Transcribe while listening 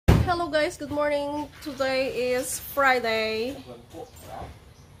Hello guys, good morning. Today is Friday.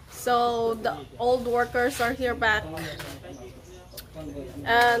 So the old workers are here back.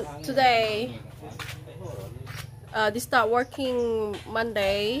 And today they start working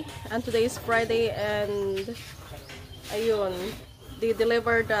Monday and today is Friday and ayun, they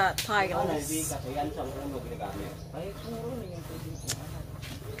deliver the tiles.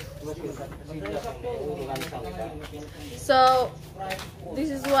 So this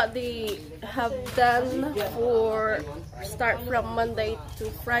is what they have done for start from Monday to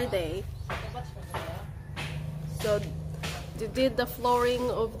Friday. So they did the flooring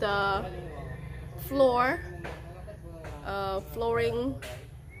of the flooring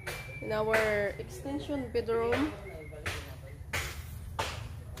in our extension bedroom,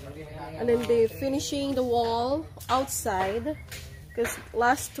 and then they finishing the wall outside because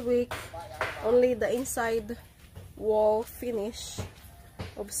last week only the inside wall finish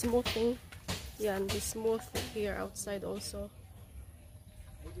of smoothing. Yeah, and they smooth here outside also.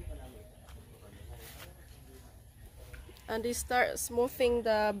 And they start smoothing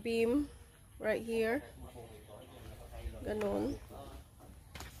the beam right here. Ganon.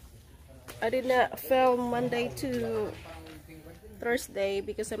 I did not film Monday to Thursday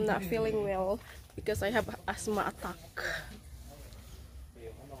because I'm not feeling well because I have asthma attack.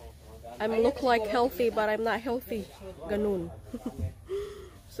 I look like healthy but I'm not healthy. Ganon.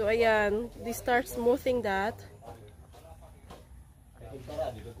 So ayan, they start smoothing that.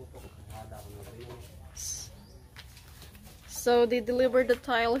 So they delivered the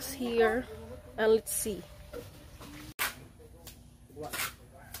tiles here and let's see.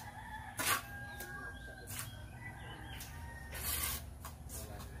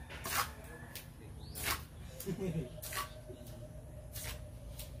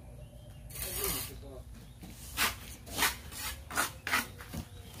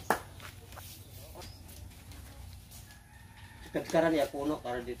 Karan ya puno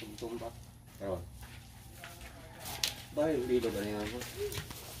para dito tumba. Karon. Bahay dito ba niya mo?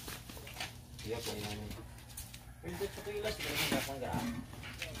 Iya po yan. Pwede sa kilas ba nga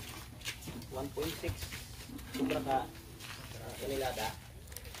 1.6 sobra ka kanilada.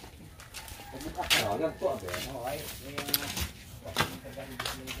 Pagbuka ka ra lang to abe. Okay.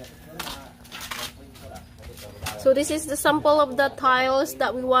 So this is the sample of the tiles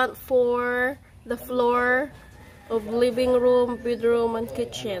that we want for the floor of living room, bedroom, and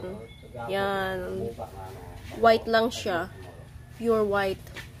kitchen. Yan. White lang siya. Pure white.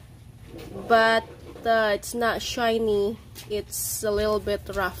 But it's not shiny. It's a little bit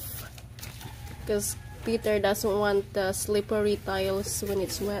rough. Because Peter doesn't want the slippery tiles when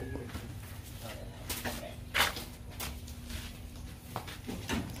it's wet.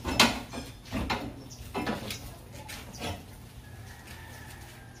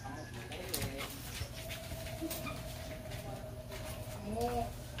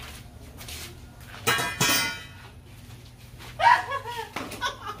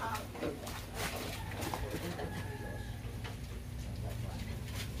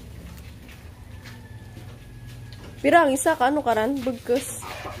 Pirang isa ka ano karan bugkes?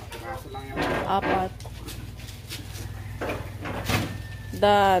 Apat.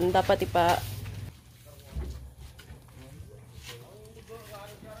 Dan dapat ipa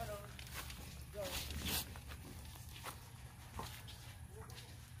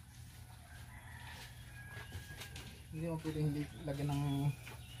hindi mo pwede hindi lagyan ng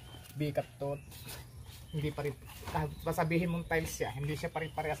bikat to. Hindi pa rin sabihin mong tiles siya, hindi siya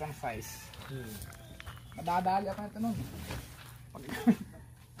pare-parehas ang size. Madadali ako nito nun. Pag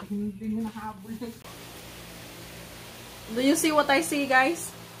hindi mo nahabol. Do you see what I see,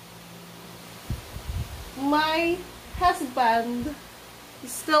 guys? My husband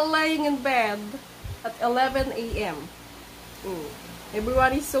is still laying in bed at 11 a.m.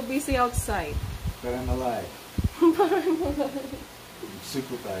 Everyone is so busy outside. But I'm alive.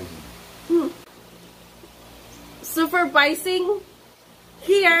 Supervising. Supervising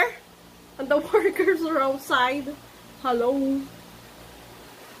here, and the workers are outside. Hello.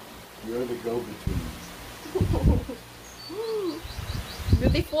 You're the go-between.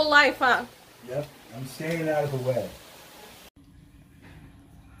 Beautiful life, huh? Yep, I'm staying out of the way.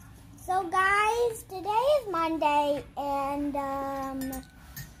 So guys, today is Monday and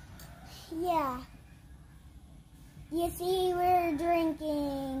yeah. You see we're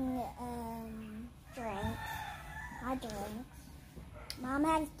drinking drinks. Not drinks. Mom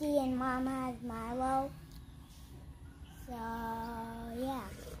has tea and Mom has Milo. So yeah.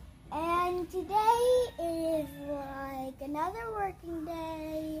 And today is like another working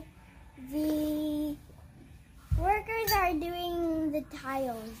day. Workers are doing the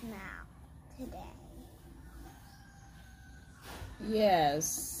tiles now, today.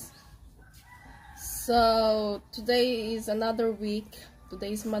 Yes. So today is another week.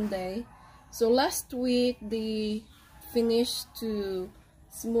 Today is Monday. So last week they finished to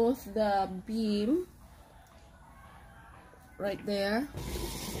smooth the beam right there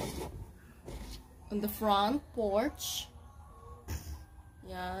on the front porch.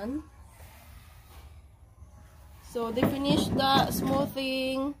 Yan. So they finished the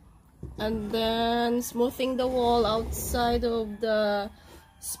smoothing and then smoothing the wall outside of the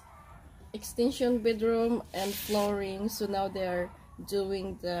extension bedroom and flooring. So now they're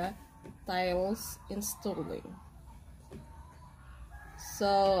doing the tiles installing. So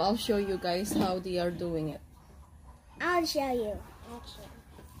I'll show you guys how they are doing it. I'll show you, actually.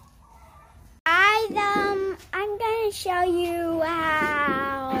 I'm gonna show you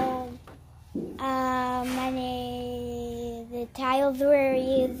how the tiles we're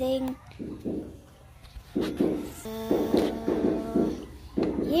using.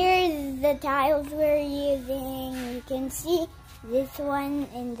 Here's the tiles we're using. You can see this one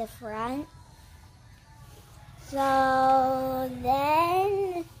in the front. So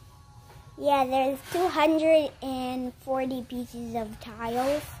then, yeah, there's 240 pieces of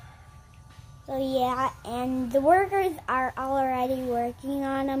tiles. So yeah, and the workers are already working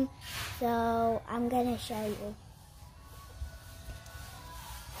on them. So I'm gonna show you.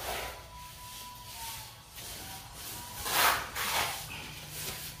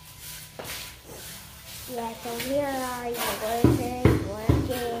 Yeah, so here are the workers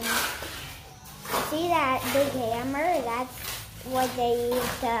working. See that big hammer? That's what they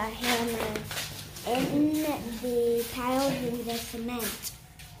use to hammer in the tiles in the cement.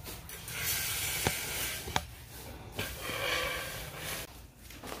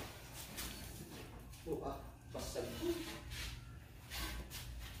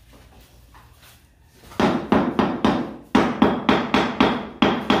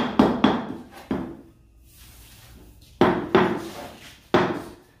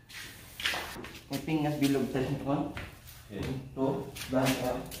 Pingas bilog sa lingkod. Ito, dahil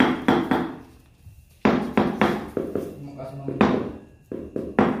ka.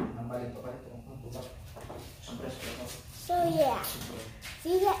 So yeah,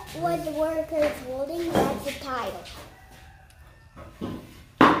 see that what the worker is holding? That's a tile.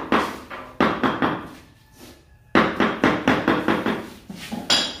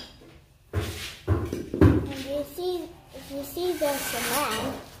 And if you see the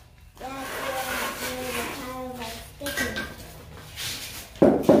cement, that's where the tiles are sticking.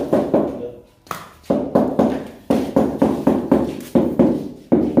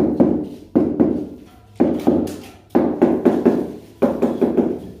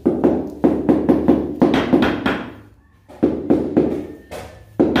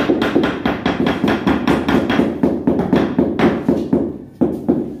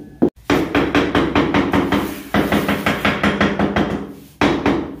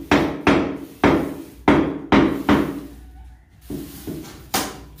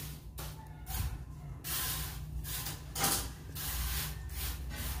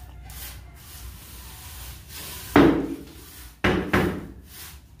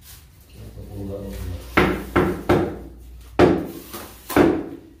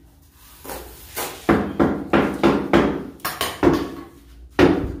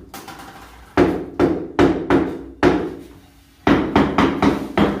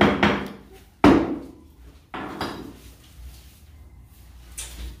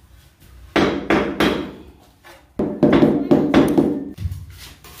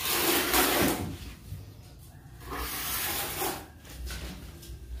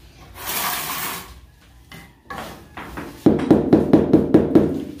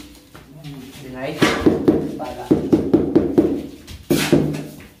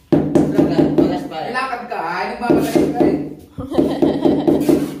 Ilakad ka, ay nagmamadali ka eh.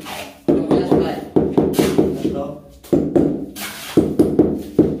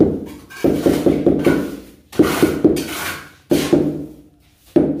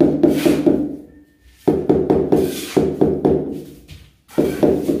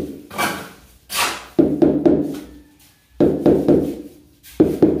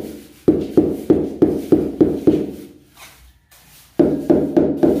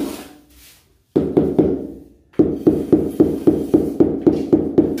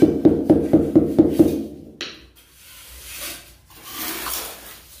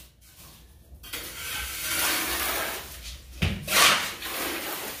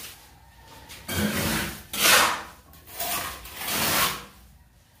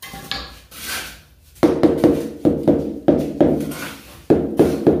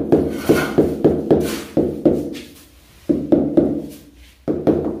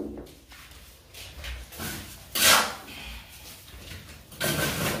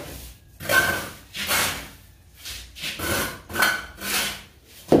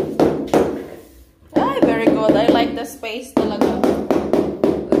 like the space talaga.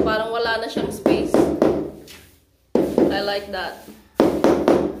 Parang wala na siyang space. I like that.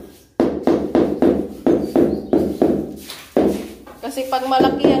 Kasi pag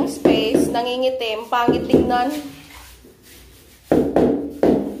malaki ang space, nangingitim, pangit tingnan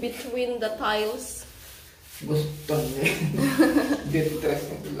between the tiles. Gusto niya.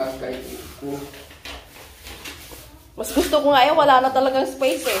 Detress lang kayo ko. Mas gusto ko nga wala na talagang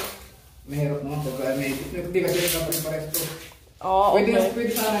space eh. Mahirap naman pag hindi kasi nagkapares to. Oo, okay.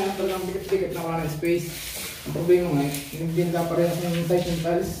 Pwede sana yung talagang dikit-dikit na wala ng space. Ang problema nga, hindi nagkapares yung size ng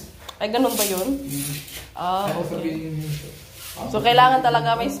tiles. Ay, ganun ba yun? Ah, Ako okay. sabihin, So, kailangan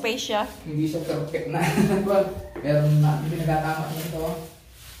talaga may space siya. hindi siya perfect na. Meron na, hindi nagkatama nito.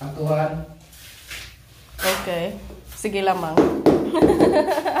 Aktuhan. Okay. Sige lamang.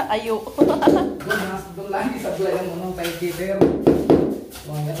 Ayo. Doon lang sa bulay ang unong tiles cater.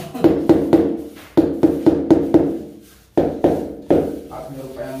 Mga gano'n. At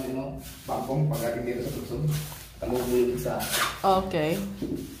meron pa yung bangkong pagdating dito sa susunod. Talubulog sa... Okay.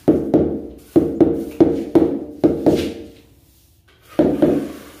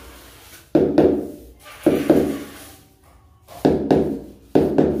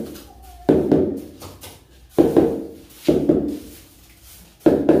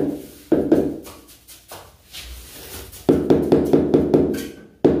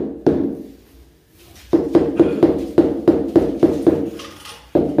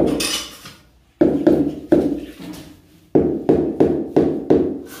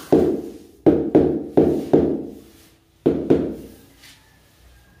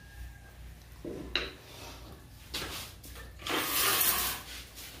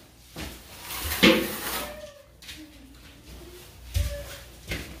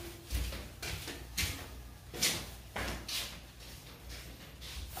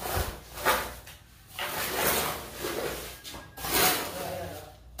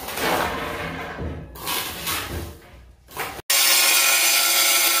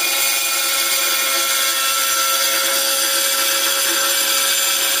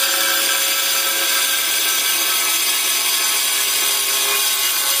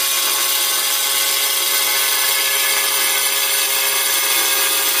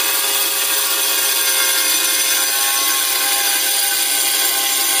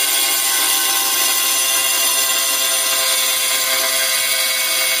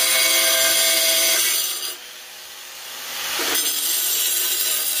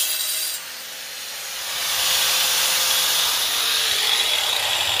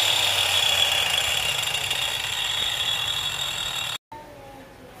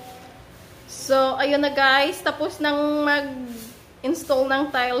 So, ayun na guys. Tapos nang mag-install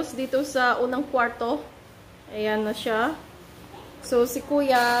ng tiles dito sa unang kwarto. Ayan na siya. So, si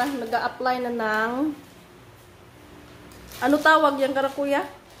Kuya, nag-a-apply na ng... Ano tawag yan, kara Kuya?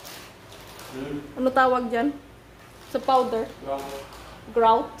 Ano tawag dyan? Sa powder?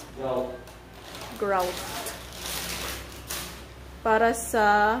 Grout. Grout. Para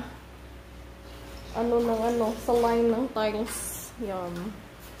sa... sa line ng tiles. Yan.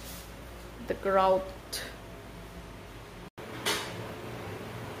 The grout.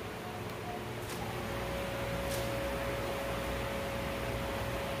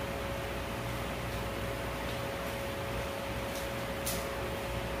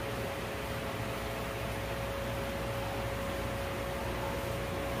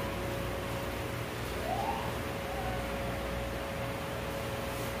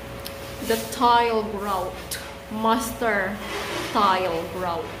 The tile grout. Master tile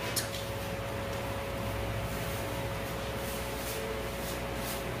grout.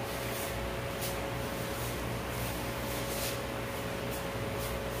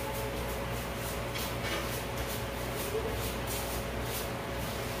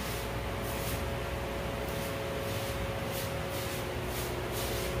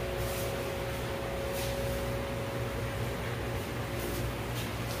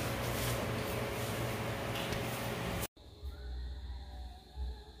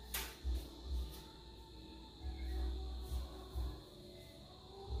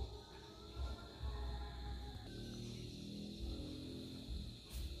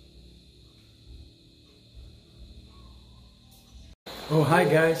 Oh, hi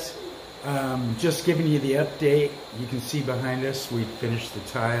guys. Just giving you the update. You can see behind us we finished the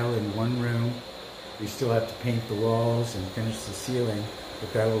tile in one room. We still have to paint the walls and finish the ceiling,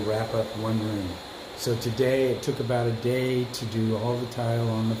 but that will wrap up one room. So today it took about a day to do all the tile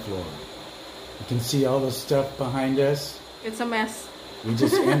on the floor. You can see all the stuff behind us. It's a mess. We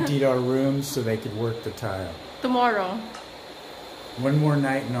just emptied our rooms so they could work the tile. Tomorrow. One more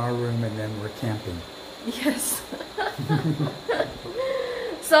night in our room and then we're camping. Yes.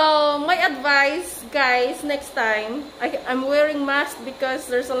 So, my advice, guys, next time, I'm wearing mask because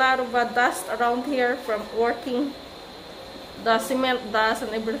there's a lot of dust around here from working. The cement dust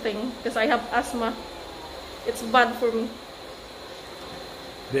and everything. Because I have asthma. It's bad for me.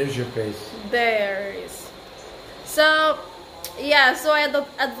 There's your face. There is. So, yeah, so I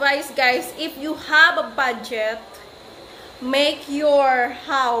advise, guys, if you have a budget, make your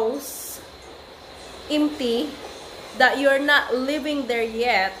house empty, that you're not living there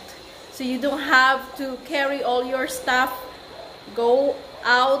yet, so you don't have to carry all your stuff, go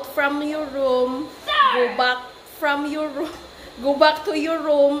out from your room, go back from your room, go back to your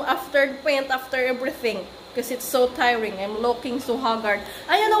room after the paint, after everything, because it's so tiring. I'm looking so haggard.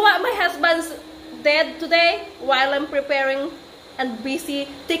 And you know what, my husband's dead today while I'm preparing and busy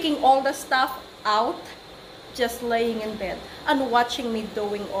taking all the stuff out, just laying in bed and watching me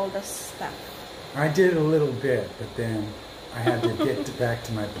doing all the stuff. I did a little bit, but then I had to get back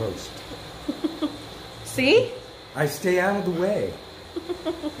to my post. See? I stay out of the way.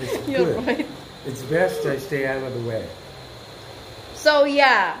 It's You're good. right. It's best I stay out of the way. So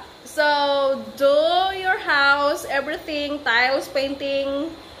yeah, so do your house, everything, tiles,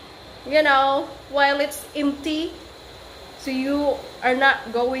 painting, you know, while it's empty, so you are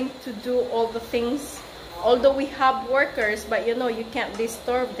not going to do all the things. Although we have workers, but you know, you can't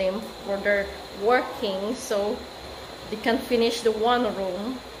disturb them for their working, so they can finish the one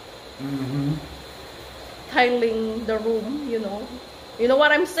room. Mm-hmm. Tiling the room, you know. You know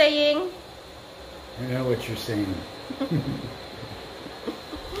what I'm saying? I know what you're saying.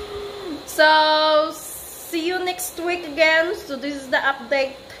 So, see you next week again. So, this is the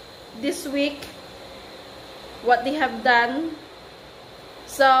update this week. What they have done.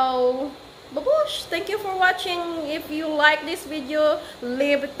 So, babush! Thank you for watching. If you like this video,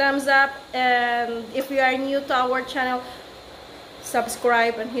 leave a thumbs up. And if you are new to our channel,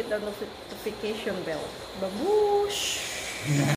 subscribe and hit the notification bell. Babush!